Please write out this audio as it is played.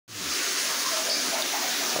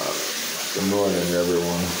Good morning,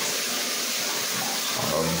 everyone.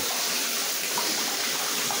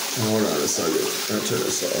 Hold on a second. I'll turn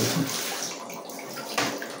this off.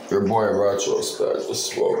 Your boy Retrospect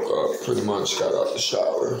just woke up. Pretty much got out the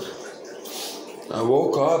shower. I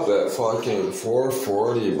woke up at fucking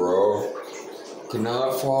 4:40, bro. Could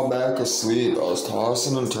not fall back asleep. I was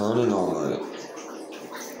tossing and turning all night.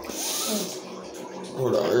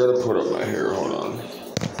 Hold on, I gotta put up my hair. Hold on.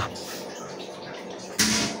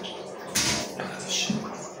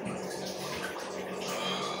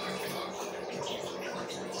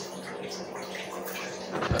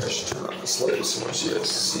 I should turn on this light so much you guys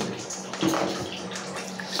see me.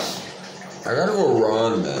 I gotta go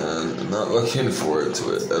run, man. I'm not looking forward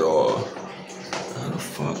to it at all. How the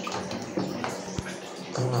fuck?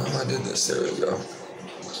 I don't know how I did this. There we go.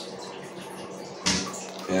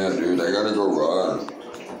 Yeah, dude, I gotta go run.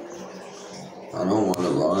 I don't want to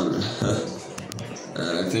run.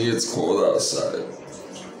 And I think it's cold outside.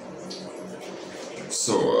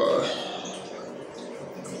 So,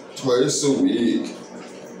 twice a week,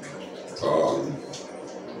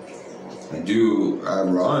 I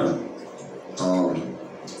run.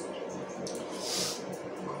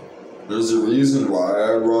 There's a reason why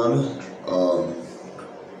I run,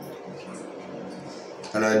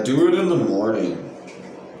 and I do it in the morning.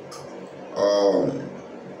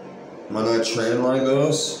 When I train like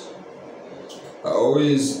this, I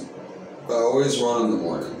always run in the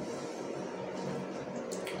morning.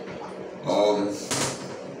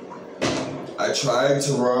 I tried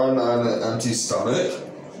to run on an empty stomach,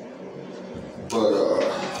 but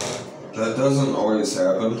that doesn't always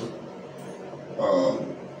happen.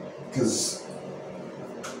 Because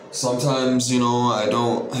sometimes, I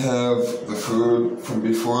don't have the food from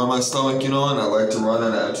before in my stomach, and I like to run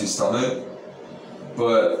on an empty stomach.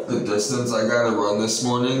 But the distance I gotta run this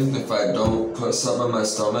morning, if I don't put something in my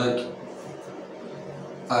stomach,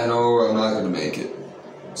 I know I'm not gonna make it.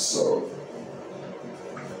 So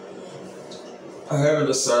I haven't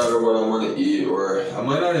decided what I want to eat, or I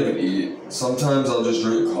might not even eat. Sometimes I'll just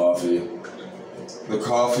drink coffee. The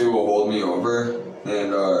coffee will hold me over,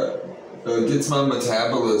 and it gets my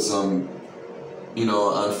metabolism,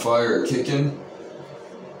 on fire, kicking.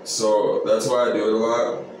 So that's why I do it a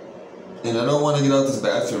lot. And I don't want to get out this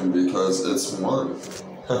bathroom because it's warm.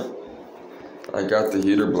 I got the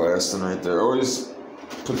heater blasting right there. I always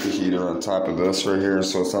put the heater on top of this right here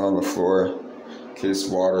so it's not on the floor. In case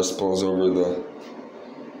water spills over the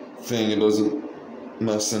thing, it doesn't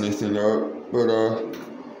mess anything up. But,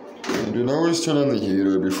 dude, I always turn on the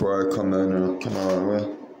heater before I come in or come out.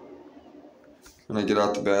 When I get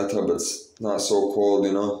out the bathtub, it's not so cold,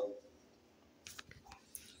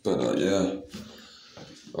 But, yeah.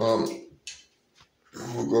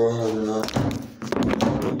 We'll go ahead and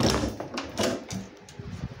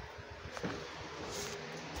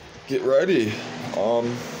get ready.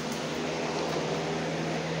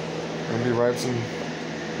 Maybe read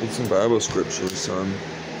some Bible scriptures. I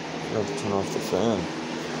have to turn off the fan.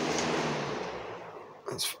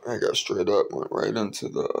 I got straight up, went right into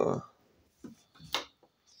the.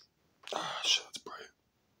 Shit, it's bright.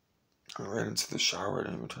 Went right into the shower.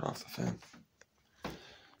 Didn't even turn off the fan.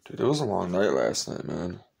 Dude, it was a long night last night,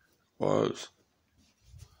 man. It was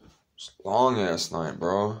a long ass night,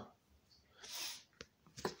 bro.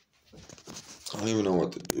 I don't even know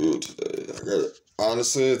what to do today.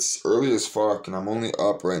 Honestly, it's early as fuck, and I'm only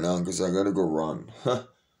up right now because I gotta go run.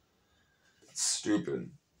 It's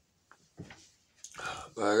stupid.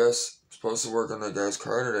 But I guess I'm supposed to work on that guy's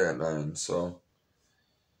car today at 9, so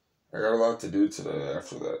I got a lot to do today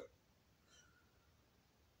after that.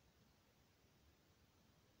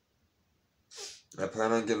 I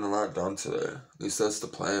plan on getting a lot done today. At least that's the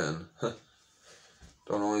plan.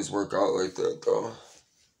 Don't always work out like that, though.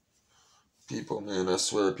 People, man, I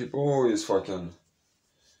swear, people always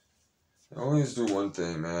do one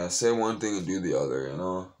thing, man. Say one thing and do the other,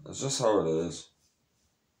 That's just how it is.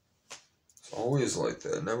 It's always like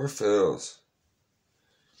that. It never fails.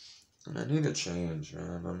 And I need to change,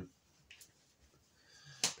 man.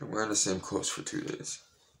 I've been wearing the same clothes for 2 days.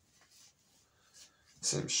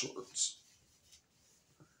 Same shorts.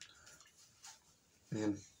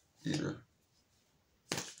 And eater.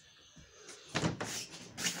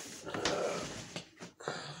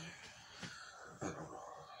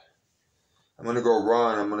 I'm gonna go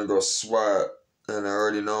run, I'm gonna go sweat, and I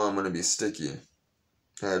already know I'm gonna be sticky.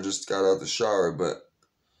 I just got out the shower, but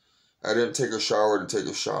I didn't take a shower to take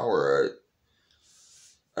a shower.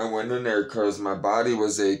 I went in there because my body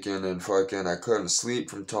was aching and I couldn't sleep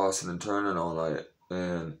from tossing and turning all night.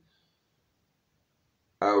 And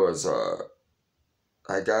I was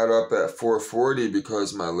I got up at 4:40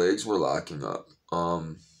 because my legs were locking up.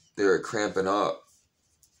 They were cramping up.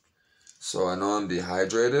 So I know I'm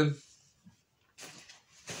dehydrated.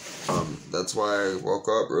 That's why I woke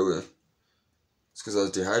up early. It's because I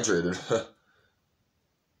was dehydrated.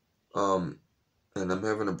 And I'm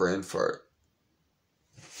having a brain fart.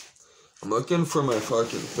 I'm looking for my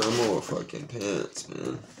fucking thermal fucking pants,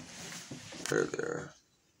 man. There they are.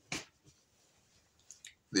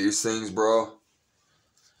 These things, bro.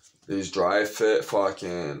 These dry fit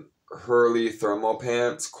fucking Hurley thermal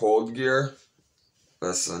pants, cold gear.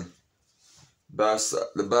 Listen,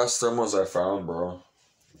 the best thermals I found, bro.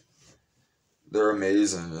 They're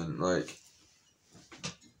amazing, and like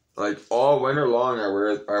all winter long, I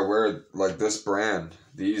wear like this brand.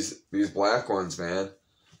 These black ones, man.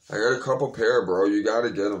 I got a couple pair, bro. You gotta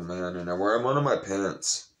get them, man. And I wear them under my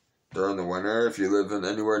pants during the winter if you live in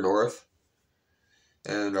anywhere north.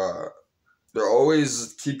 And they're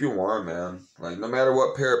always keep you warm, man. Like no matter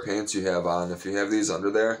what pair of pants you have on, if you have these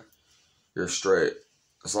under there, you're straight.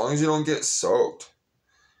 As long as you don't get soaked.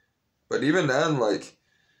 But even then, like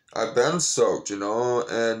I've been soaked, you know,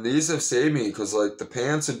 and these have saved me because like the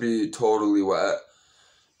pants would be totally wet,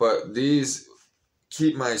 but these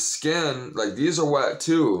keep my skin, like these are wet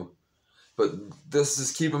too, but this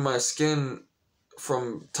is keeping my skin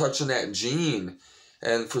from touching that jean.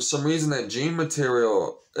 And for some reason that jean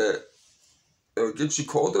material, it gets you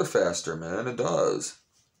colder faster, man. It does.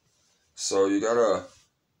 So you gotta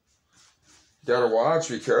watch,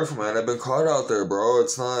 be careful, man. I've been caught out there, bro.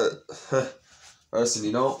 It's not listen,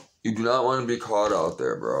 you do not want to be caught out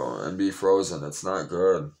there, bro, and be frozen. It's not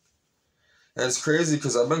good. And it's crazy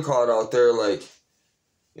because I've been caught out there like,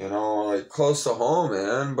 you know, like close to home,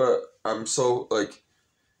 man, but I'm so like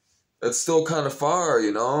it's still kind of far,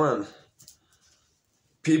 you know, and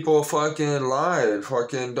people fucking lie and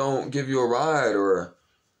fucking don't give you a ride, or,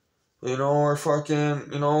 you know, or fucking,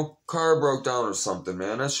 you know, car broke down or something,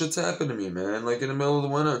 man. That shit's happened to me, man. Like in the middle of the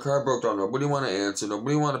winter, a car broke down. Nobody want to answer.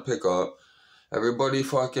 Nobody want to pick up. Everybody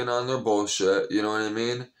fucking on their bullshit. You know what I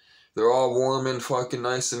mean? They're all warm and fucking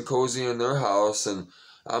nice and cozy in their house, and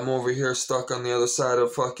I'm over here stuck on the other side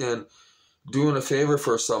of fucking doing a favor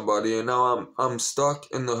for somebody, and now I'm stuck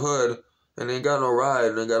in the hood and ain't got no ride,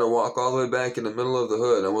 and I gotta walk all the way back in the middle of the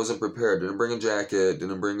hood. I wasn't prepared. Didn't bring a jacket.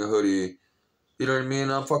 Didn't bring a hoodie. You know what I mean?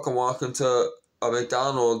 I'm fucking walking to a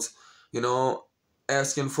McDonald's, you know,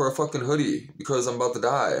 asking for a fucking hoodie because I'm about to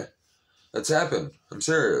die. That's happened. I'm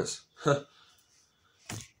serious.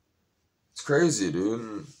 It's crazy,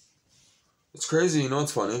 dude. It's crazy. You know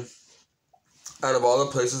what's funny? Out of all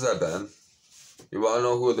the places I've been, you want to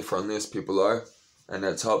know who the friendliest people are? And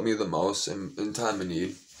that's helped me the most in time of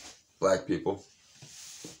need? Black people.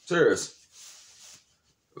 Serious.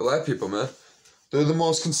 Black people, man. They're the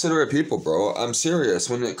most considerate people, bro. I'm serious.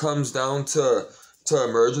 When it comes down to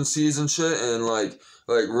emergencies and shit, and like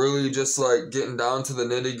really just like getting down to the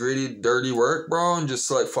nitty gritty dirty work, bro, and just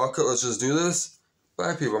like fuck it, let's just do this.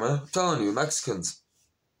 Black people, man. I'm telling you, Mexicans.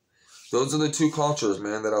 Those are the two cultures,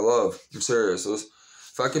 man, that I love. I'm serious.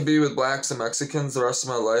 If I could be with blacks and Mexicans the rest of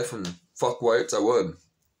my life and fuck whites, I would.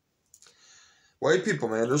 White people,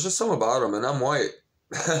 man, there's just something about them, and I'm white.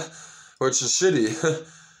 Which is shitty.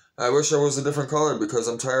 I wish I was a different color because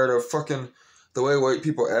I'm tired of fucking the way white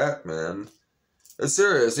people act, man. It's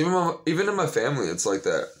serious. Even in my family, it's like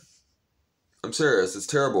that. I'm serious. It's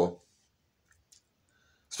terrible.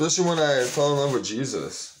 Especially when I fell in love with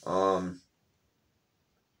Jesus.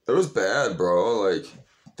 It was bad, bro. Like,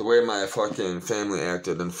 the way my fucking family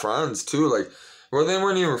acted. And friends, too. Like, well, they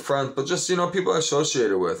weren't even friends, but just, you know, people I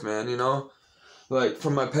associated with, man, you know? Like,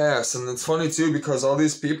 from my past. And it's funny, too, because all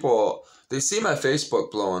these people, they see my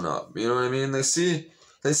Facebook blowing up. You know what I mean? They see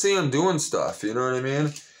I'm doing stuff. You know what I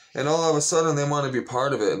mean? And all of a sudden, they want to be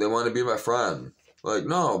part of it. They want to be my friend. Like,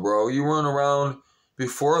 no, bro. You weren't around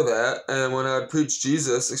before that. And when I'd preach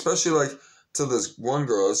Jesus, especially, like, to this one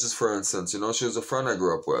girl, it's just for instance, you know, she was a friend I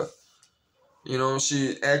grew up with. You know,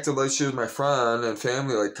 she acted like she was my friend and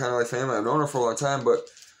family, like kind of like family. I've known her for a long time, but,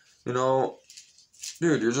 you know,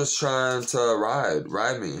 dude, you're just trying to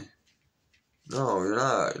ride me. No, you're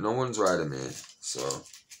not. No one's riding me. So,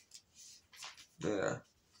 yeah.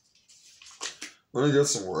 Let me get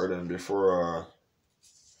some word in before,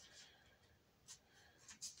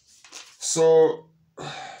 So,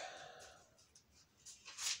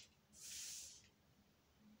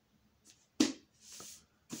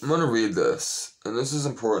 I'm going to read this, and this is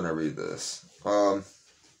important I read this.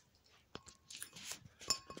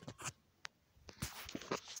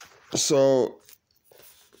 So,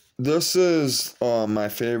 this is my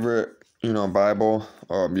favorite, you know, Bible.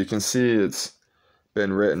 You can see it's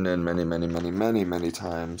been written in many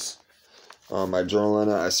times. I journal in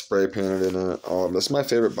it. I spray painted in it. This is my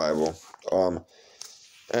favorite Bible.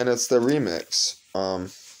 And it's the remix.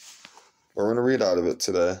 We're gonna read out of it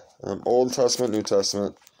today. Old Testament, New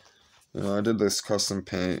Testament. I did this custom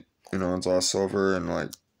paint. It's all silver and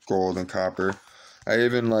like gold and copper. I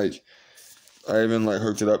even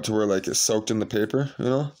hooked it up to where it's soaked in the paper.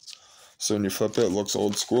 So when you flip it, it looks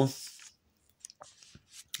old school.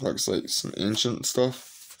 Looks like some ancient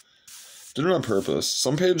stuff. Did it on purpose.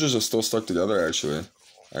 Some pages are still stuck together, actually.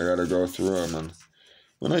 I gotta go through them, and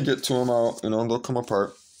when I get to them out, they'll come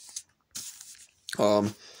apart.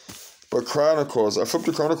 But Chronicles, I flipped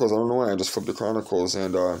the Chronicles. I don't know why, I just flipped the Chronicles,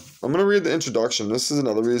 and I'm gonna read the introduction. This is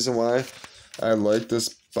another reason why I like this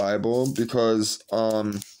Bible, because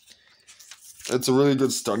it's a really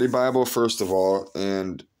good study Bible, first of all,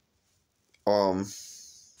 and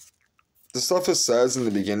the stuff it says in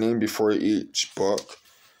the beginning before each book,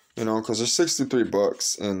 because there's 63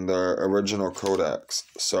 books in the original Codex,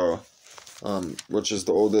 so, which is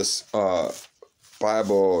the oldest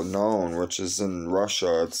Bible known, which is in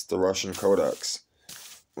Russia. It's the Russian Codex,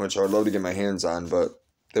 which I would love to get my hands on, but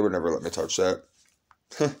they would never let me touch that.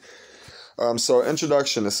 So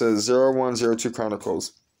introduction, it says 0102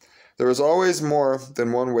 Chronicles. There is always more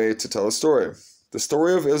than one way to tell a story. The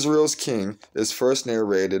story of Israel's king is first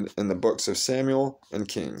narrated in the books of Samuel and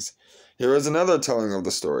Kings. Here is another telling of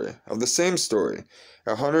the same story,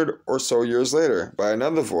 100 or so years later, by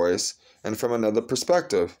another voice and from another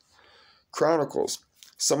perspective. Chronicles.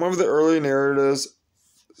 Some of the earlier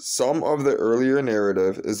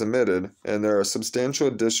narrative is omitted, and there are substantial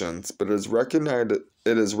additions, but it is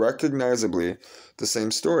recognizably the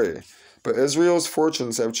same story. But Israel's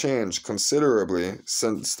fortunes have changed considerably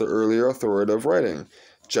since the earlier authoritative writing,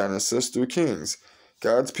 Genesis through Kings.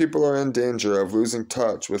 God's people are in danger of losing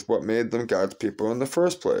touch with what made them God's people in the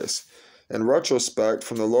first place. In retrospect,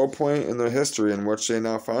 from the low point in their history in which they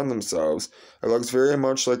now find themselves, it looks very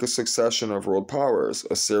much like a succession of world powers.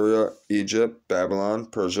 Assyria, Egypt, Babylon,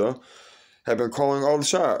 Persia have been calling all the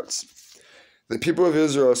shots. The people of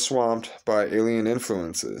Israel are swamped by alien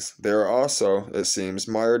influences. They are also, it seems,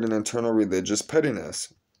 mired in internal religious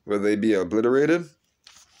pettiness. Will they be obliterated?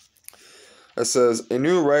 It says, a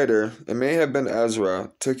new writer, it may have been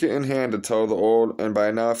Ezra, took it in hand to tell the old and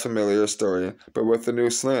by now familiar story, but with a new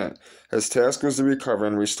slant. His task was to recover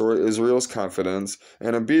and restore Israel's confidence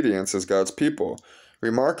and obedience as God's people.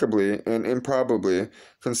 Remarkably and improbably,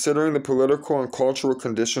 considering the political and cultural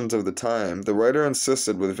conditions of the time, the writer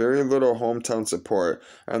insisted with very little hometown support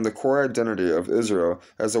on the core identity of Israel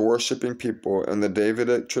as a worshipping people in the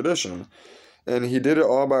Davidic tradition. And he did it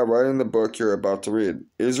all by writing the book you're about to read.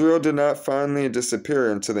 Israel did not finally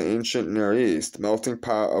disappear into the ancient Near East, melting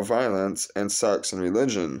pot of violence and sex and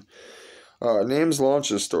religion. Names launch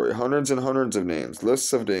this story. Hundreds and hundreds of names,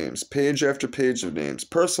 lists of names, page after page of names,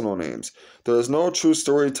 personal names. There is no true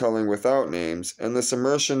storytelling without names, and this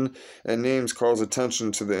immersion in names calls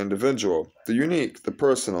attention to the individual, the unique, the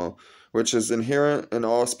personal, which is inherent in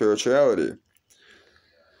all spirituality.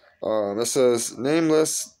 It says,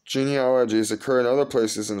 nameless genealogies occur in other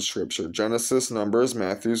places in Scripture, Genesis, Numbers,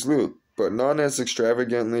 Matthew, Luke, but none as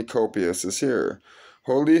extravagantly copious as here.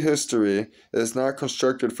 Holy history is not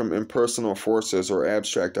constructed from impersonal forces or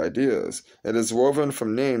abstract ideas. It is woven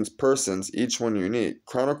from names, persons, each one unique.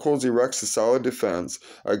 Chronicles erects a solid defense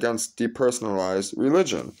against depersonalized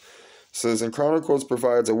religion. It says, and Chronicles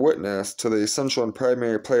provides a witness to the essential and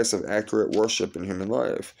primary place of accurate worship in human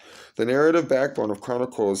life. The narrative backbone of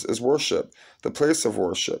Chronicles is worship, the place of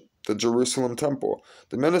worship, the Jerusalem temple,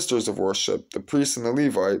 the ministers of worship, the priests and the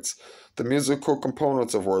Levites, the musical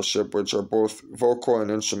components of worship, which are both vocal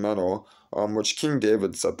and instrumental, which King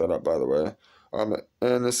David set that up, by the way.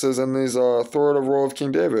 And it says, in these authoritative role of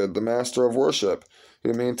King David, the master of worship,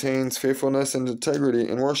 who maintains faithfulness and integrity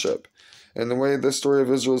in worship. In the way this story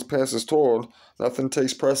of Israel's past is told, nothing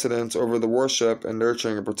takes precedence over the worship and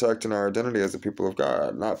nurturing and protecting our identity as a people of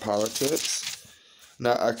God. Not politics,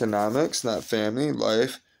 not economics, not family,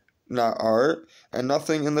 life, not art, and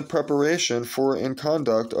nothing in the preparation for and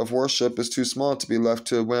conduct of worship is too small to be left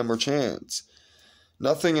to whim or chance.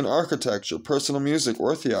 Nothing in architecture, personal music,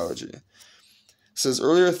 or theology. It says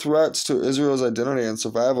earlier threats to Israel's identity and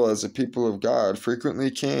survival as a people of God frequently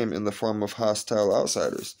came in the form of hostile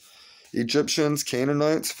outsiders. Egyptians,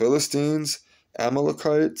 Canaanites, Philistines,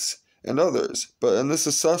 Amalekites, and others. But in this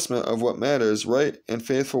assessment of what matters, right and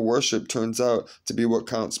faithful worship turns out to be what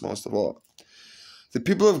counts most of all. The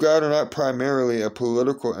people of God are not primarily a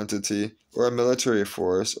political entity or a military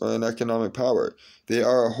force or an economic power. They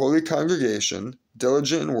are a holy congregation,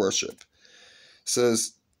 diligent in worship. It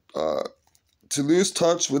says, To lose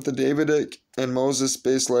touch with the Davidic and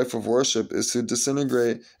Moses-based life of worship is to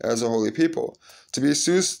disintegrate as a holy people. To be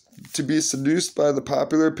seduced by the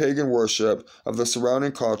popular pagan worship of the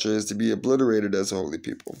surrounding culture is to be obliterated as a holy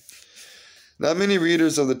people. Not many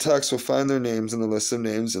readers of the text will find their names in the list of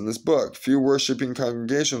names in this book. Few worshiping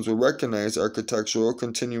congregations will recognize architectural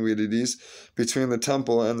continuities between the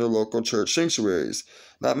temple and their local church sanctuaries.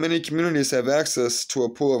 Not many communities have access to a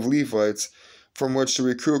pool of Levites from which to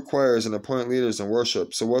recruit choirs and appoint leaders in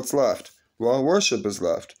worship. So what's left? Well, worship is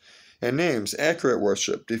left. And names, accurate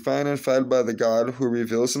worship, defined and fed by the God who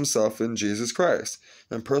reveals himself in Jesus Christ.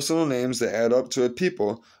 And personal names that add up to a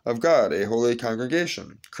people of God, a holy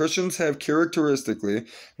congregation. Christians have characteristically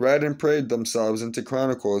read and prayed themselves into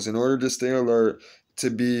Chronicles in order to stay alert to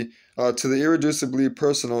the irreducibly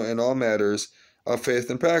personal in all matters of faith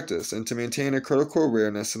and practice, and to maintain a critical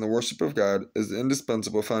awareness in the worship of God is the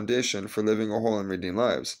indispensable foundation for living a whole and redeemed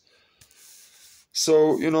lives.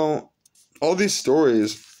 So, all these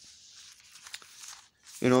stories,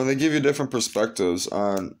 they give you different perspectives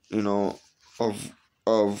on,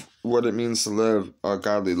 of what it means to live a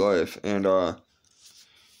godly life. And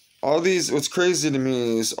what's crazy to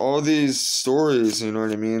me is all these stories,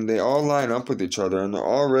 they all line up with each other, and they're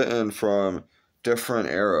all written from different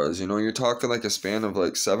eras. You're talking like a span of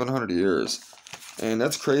like 700 years. And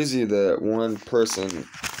that's crazy that one person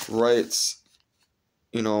writes,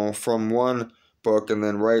 from one book and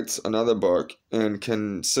then writes another book and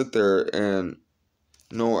can sit there and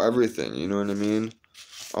know everything, you know what I mean?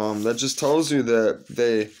 That just tells you that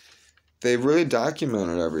they really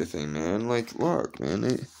documented everything, man. Like, look,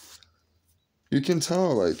 man, you can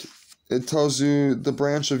tell, like, it tells you the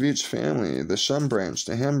branch of each family, the Shem branch,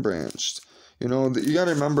 the Ham branch. You got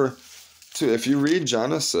to remember, too, if you read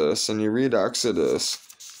Genesis and you read Exodus,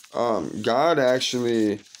 God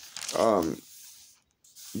actually,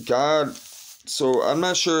 so I'm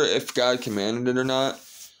not sure if God commanded it or not,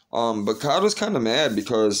 but God was kind of mad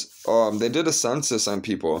because they did a census on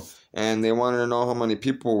people, and they wanted to know how many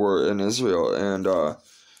people were in Israel, and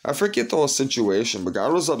I forget the whole situation, but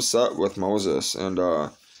God was upset with Moses, and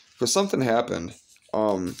because something happened.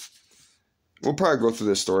 We'll probably go through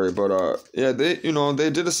this story, but yeah, they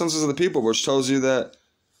did a census of the people, which tells you that,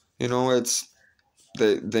 it's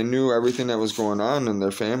they knew everything that was going on in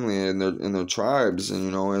their family and in their tribes,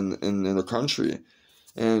 and in their country.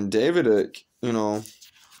 And David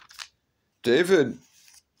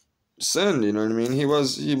sinned, what I mean? He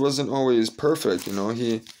wasn't always perfect,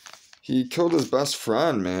 he killed his best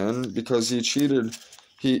friend, man, because he cheated.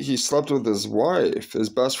 He slept with his wife, his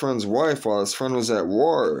best friend's wife, while his friend was at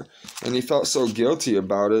war. And he felt so guilty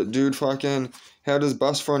about it. Dude fucking had his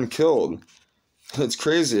best friend killed. It's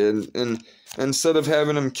crazy. And instead of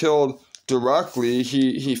having him killed directly,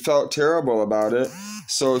 he felt terrible about it.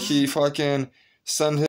 So he fucking sent